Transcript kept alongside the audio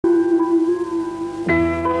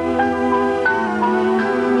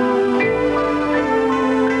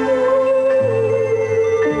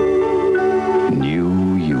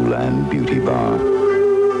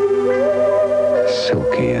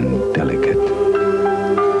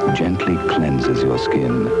gently cleanses your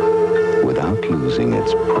skin without losing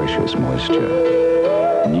its precious moisture.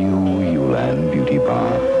 New Olan Beauty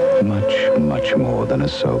Bar. Much, much more than a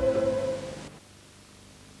soap.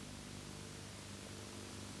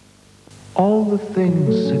 All the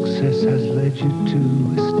things success has led you to,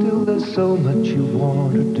 still there's so much you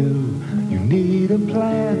want to do. You need a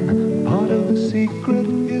plan, part of the secret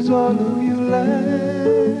is all of your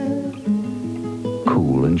land.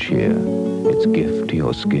 Cool and sheer, its gift to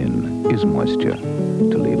your skin is moisture,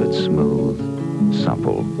 to leave it smooth,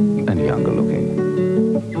 supple, and younger looking.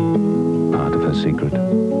 Part of her secret,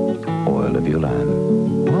 Oil of Olan.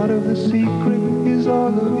 Part of the secret is all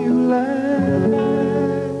of your land.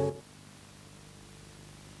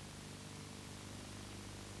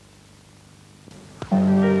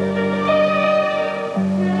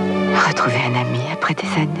 Retrouver un ami après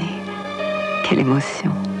des années. Quelle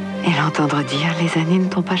émotion. Et l'entendre dire « les années ne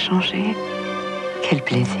t'ont pas changé ». Quel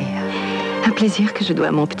plaisir. Un plaisir que je dois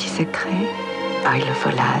à mon petit secret. Oil of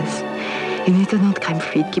Olay. Une étonnante crème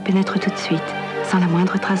fluide qui pénètre tout de suite, sans la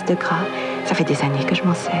moindre trace de gras. Ça fait des années que je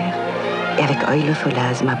m'en sers. Et avec Oil of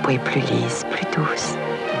Olay, ma peau est plus lisse, plus douce.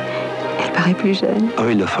 Elle paraît plus jeune.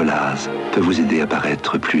 Oil of Olay peut vous aider à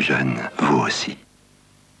paraître plus jeune, vous aussi.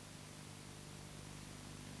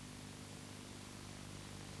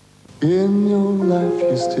 In your life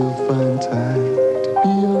you still find time to be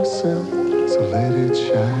yourself, so let it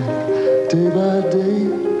shine. Day by day,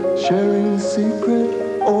 sharing the secret,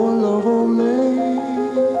 Oil of Olay.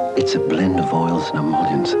 It's a blend of oils and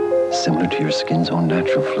emollients, similar to your skin's own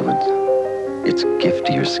natural fluids. Its gift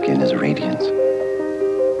to your skin is radiance.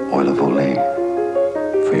 Oil of Olay,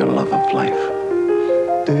 for your love of life.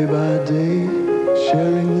 Day by day,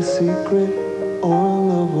 sharing the secret,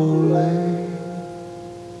 Oil of Olay.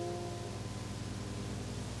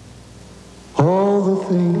 All the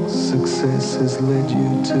things success has led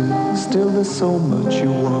you to, still there's so much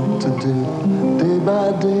you want to do. Day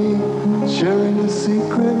by day, sharing the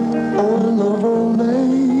secret, Oil of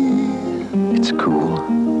Olay. It's cool,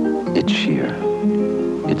 it's sheer.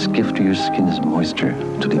 Its gift to your skin is moisture,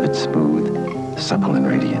 to leave it smooth, supple and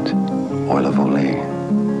radiant. Oil of Olay,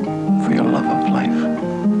 for your love of life.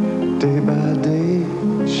 Day by day,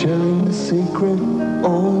 sharing the secret,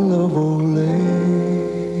 Oil of Olay.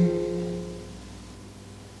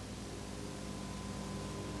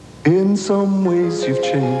 In some ways you've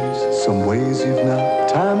changed, some ways you've not.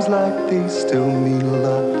 Times like these still mean a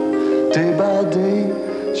lot. Day by day,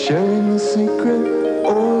 sharing the secret,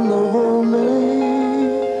 Oil of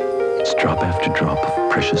Olay. It's drop after drop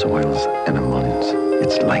of precious oils and emollients.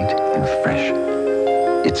 It's light and fresh.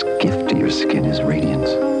 Its gift to your skin is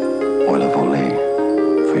radiance. Oil of Olay,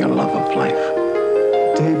 for your love of life.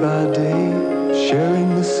 Day by day,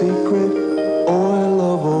 sharing the secret, Oil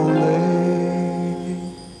of Olay.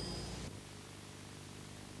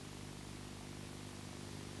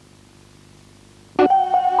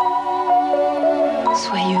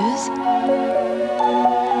 Soyeuse,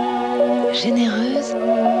 généreuse,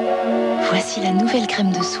 voici la nouvelle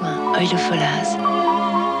crème de soin Oil of Olay.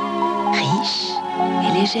 Riche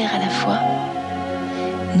et légère à la fois,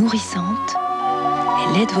 nourrissante,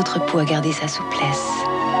 elle aide votre peau à garder sa souplesse,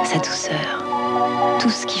 sa douceur, tout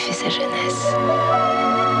ce qui fait sa jeunesse.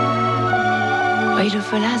 Oil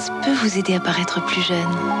of Olay peut vous aider à paraître plus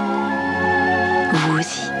jeune, vous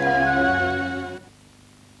aussi.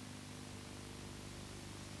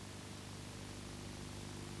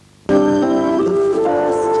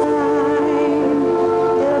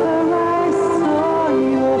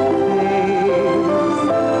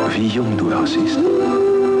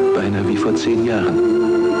 Beinahe wie vor 10 Jahren,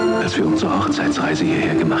 als wir unsere Hochzeitsreise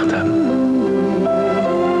hierher gemacht haben.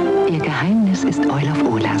 Ihr Geheimnis ist Oil of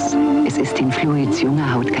Olay. Es ist den Fluids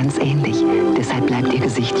junger Haut ganz ähnlich. Deshalb bleibt ihr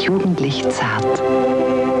Gesicht jugendlich zart.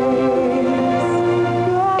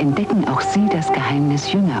 Entdecken auch Sie das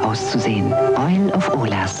Geheimnis, jünger auszusehen. Oil of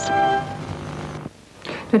Olay.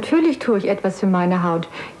 Natürlich tue ich etwas für meine Haut.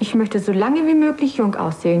 Ich möchte so lange wie möglich jung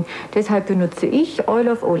aussehen. Deshalb benutze ich Oil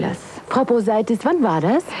of Olay. Frau Bosaitis, wann war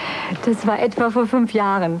das? Das war etwa vor 5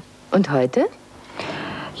 Jahren. Und heute?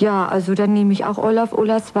 Ja, also dann nehme ich auch Oil of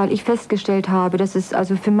Olay, weil ich festgestellt habe, dass es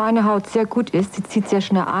also für meine Haut sehr gut ist. Sie zieht sehr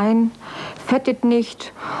schnell ein, fettet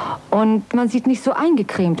nicht und man sieht nicht so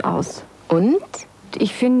eingecremt aus. Und?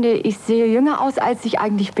 Ich finde, ich sehe jünger aus, als ich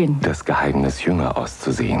eigentlich bin. Das Geheimnis, jünger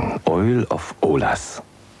auszusehen. Oil of Olay.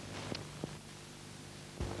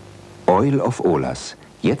 Oil of Olay.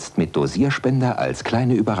 Jetzt mit Dosierspender als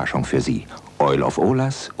kleine Überraschung für Sie. Oil of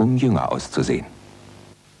Olay, um jünger auszusehen.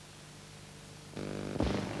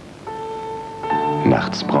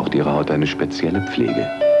 Nachts braucht Ihre Haut eine spezielle Pflege.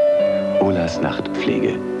 Olays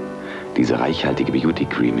Nachtpflege. Diese reichhaltige Beauty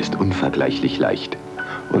Cream ist unvergleichlich leicht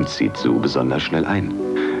und zieht so besonders schnell ein.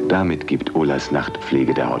 Damit gibt Olas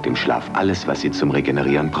Nachtpflege der Haut im Schlaf alles, was sie zum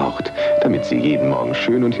Regenerieren braucht, damit sie jeden Morgen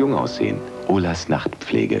schön und jung aussehen. Olas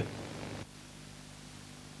Nachtpflege.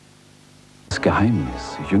 Das Geheimnis,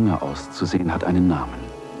 jünger auszusehen, hat einen Namen.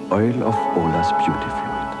 Oil of Ola's Beauty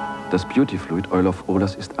Fluid. Das Beauty Fluid Oil of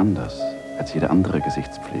Ola's ist anders als jede andere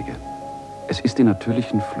Gesichtspflege. Es ist den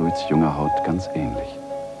natürlichen Fluids junger Haut ganz ähnlich.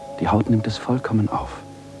 Die Haut nimmt es vollkommen auf.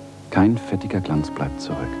 Kein fettiger Glanz bleibt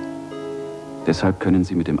zurück. Deshalb können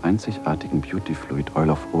Sie mit dem einzigartigen Beauty Fluid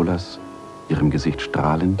Oil of Ola's Ihrem Gesicht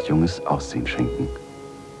strahlend junges Aussehen schenken.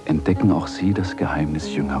 Entdecken auch Sie das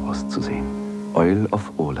Geheimnis, jünger auszusehen. Oil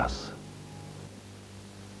of Ola's.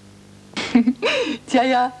 Tja,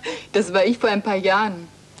 ja, das war ich vor ein paar Jahren.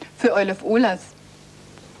 Für Oil of Ola's.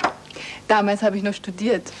 Damals habe ich noch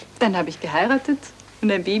studiert. Dann habe ich geheiratet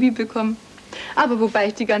und ein Baby bekommen. Aber wobei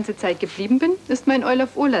ich die ganze Zeit geblieben bin, ist mein Oil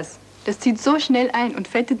of Ola's. Das zieht so schnell ein und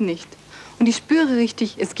fettet nicht. Und ich spüre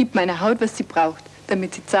richtig, es gibt meiner Haut, was sie braucht,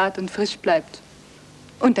 damit sie zart und frisch bleibt.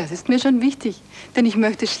 Und das ist mir schon wichtig, denn ich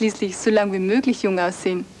möchte schließlich so lange wie möglich jung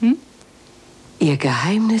aussehen. Hm? Ihr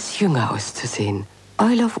Geheimnis, jünger auszusehen.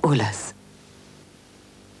 Oil of Ola's.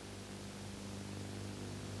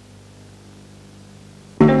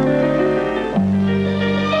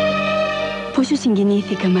 Πόσο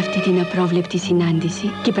συγκινήθηκα με αυτή την απρόβλεπτη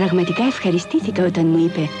συνάντηση και πραγματικά ευχαριστήθηκα όταν μου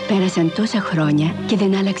είπε «Πέρασαν τόσα χρόνια και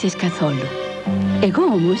δεν άλλαξες καθόλου». Εγώ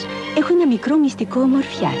όμως έχω ένα μικρό μυστικό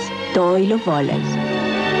ομορφιάς, το Oil of Olay.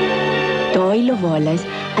 Το Oil of Olay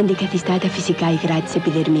αντικαθιστά τα φυσικά υγρά της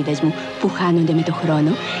επιδερμίδας μου που χάνονται με το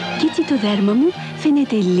χρόνο και έτσι το δέρμα μου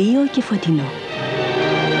φαίνεται λίο και φωτεινό.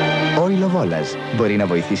 Oil of Olay μπορεί να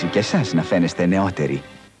βοηθήσει και εσάς να φαίνεστε νεότεροι.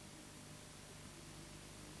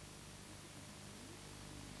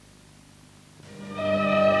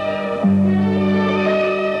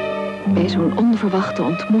 Bij zo'n onverwachte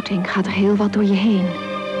ontmoeting gaat er heel wat door je heen.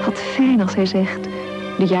 Wat fijn als hij zegt,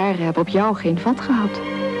 de jaren hebben op jou geen vat gehad.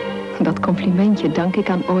 Dat complimentje dank ik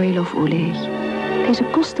aan Oil of Olay. Deze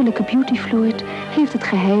kostelijke beauty fluid heeft het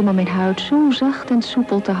geheim om mijn huid zo zacht en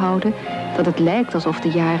soepel te houden dat het lijkt alsof de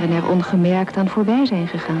jaren er ongemerkt aan voorbij zijn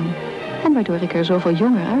gegaan. En waardoor ik er zoveel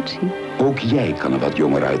jonger uitzie. Ook jij kan er wat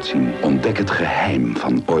jonger uitzien. Ontdek het geheim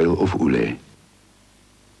van Oil of Ulay.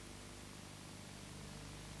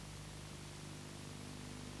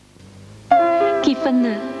 Kết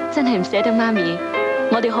真係唔捨得媽咪，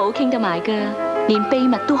我哋好傾得埋㗎，連秘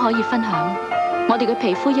密都可以分享。我哋嘅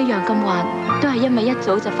皮膚一樣咁滑，都係因為一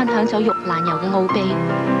早就分享咗玉蘭油嘅奧秘。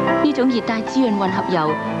呢種熱帶滋潤混合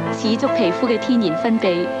油，持足皮膚嘅天然分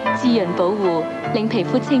泌，滋潤保護，令皮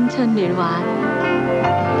膚青春嫩滑。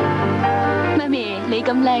媽咪，你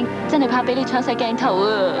咁靚，真係怕俾你搶晒鏡頭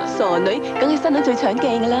啊！傻女，梗係新娘最搶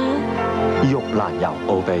鏡㗎啦！玉蘭油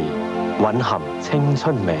奧秘，蘊含青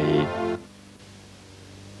春味。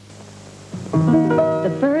 The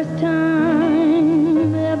first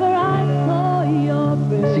time ever I saw your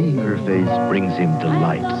face. Seeing her face brings him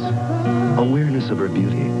delights. Awareness of her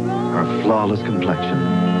beauty, her flawless complexion.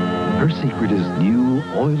 Her secret is new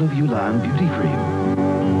Oil of Olan Beauty Cream.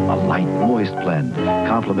 A light, moist blend,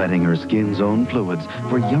 complementing her skin's own fluids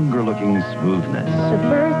for younger-looking smoothness. The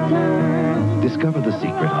first time Discover the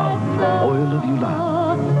secret of Oil of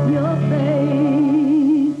Olan. your face.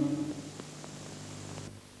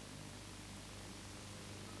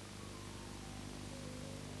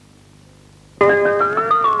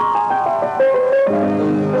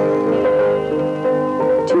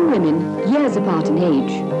 Years apart in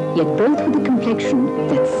age, yet both with a complexion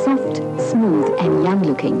that's soft, smooth, and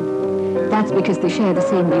young-looking. That's because they share the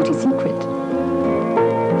same beauty secret.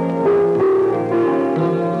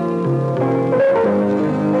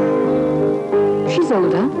 She's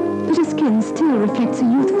older, but her skin still reflects a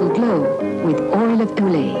youthful glow with Oil of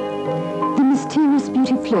Olay, the mysterious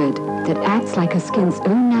beauty fluid that acts like her skin's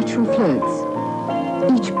own natural fluids.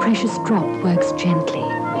 Each precious drop works gently,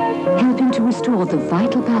 helping to restore the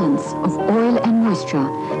vital balance of oil and moisture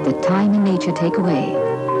that time and nature take away.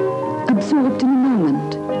 Absorbed in a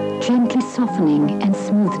moment, gently softening and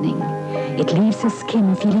smoothening, it leaves her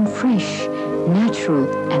skin feeling fresh, natural,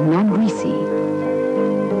 and non-greasy.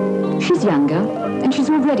 She's younger, and she's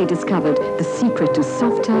already discovered the secret to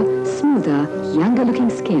softer, smoother, younger-looking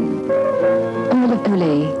skin. Oil of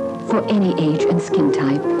Olay for any age and skin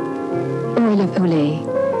type. Oil of Olay,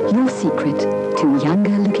 your secret to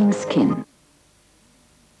younger-looking skin.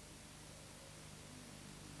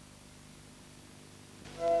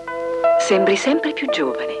 Sembri sempre più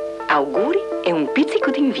giovane. Auguri e un pizzico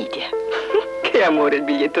di invidia. Che amore il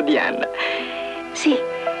biglietto di Anna. Sì,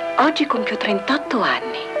 oggi compio 38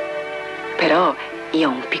 anni. Però io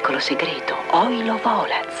ho un piccolo segreto, Oil of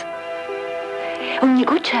Olay. Ogni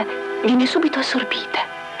goccia viene subito assorbita,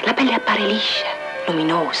 la pelle appare liscia,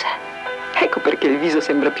 luminosa. Ecco perché il viso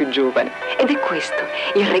sembra più giovane. Ed è questo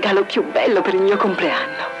il regalo più bello per il mio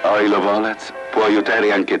compleanno. Oil of Olay può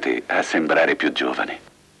aiutare anche te a sembrare più giovane.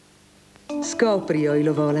 Scopri Oil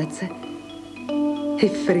of Olay. È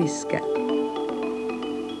fresca.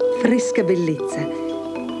 Fresca bellezza.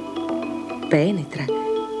 Penetra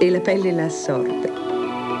e la pelle la assorbe.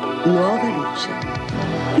 Nuova luce.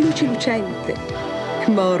 Luce lucente.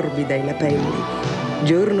 Morbida è la pelle.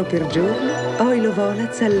 Giorno per giorno, Oil of Olay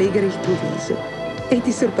allegra il tuo viso e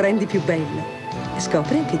ti sorprendi più bella.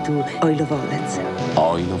 Scopri anche tu Oil of Olay.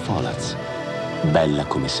 Oil of Olay. Bella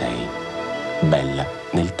come sei. Bella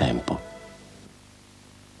nel tempo.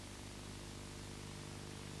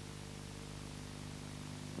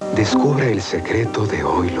 Descubra el secreto de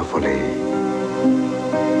Oil of Olay.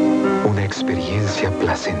 Una experiencia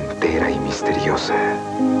placentera y misteriosa.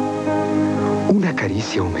 Una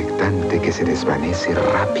caricia humectante que se desvanece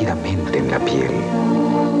rápidamente en la piel.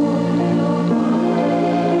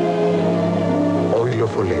 Oil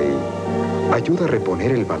of Olay ayuda a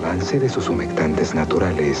reponer el balance de sus humectantes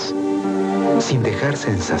naturales sin dejar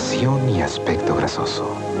sensación ni aspecto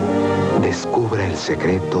grasoso. Descubra el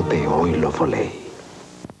secreto de Oil of Olay.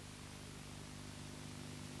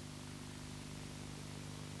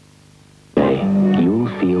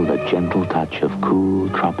 Feel the gentle touch of cool,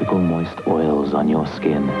 tropical moist oils on your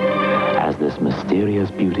skin as this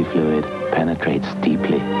mysterious beauty fluid penetrates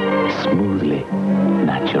deeply, smoothly,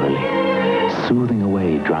 naturally, soothing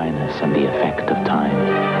away dryness and the effect of time.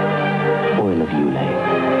 Oil of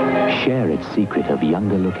Ulay. Share its secret of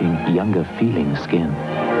younger looking, younger feeling skin.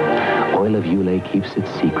 Oil of Ulay keeps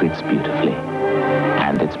its secrets beautifully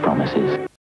and its promises.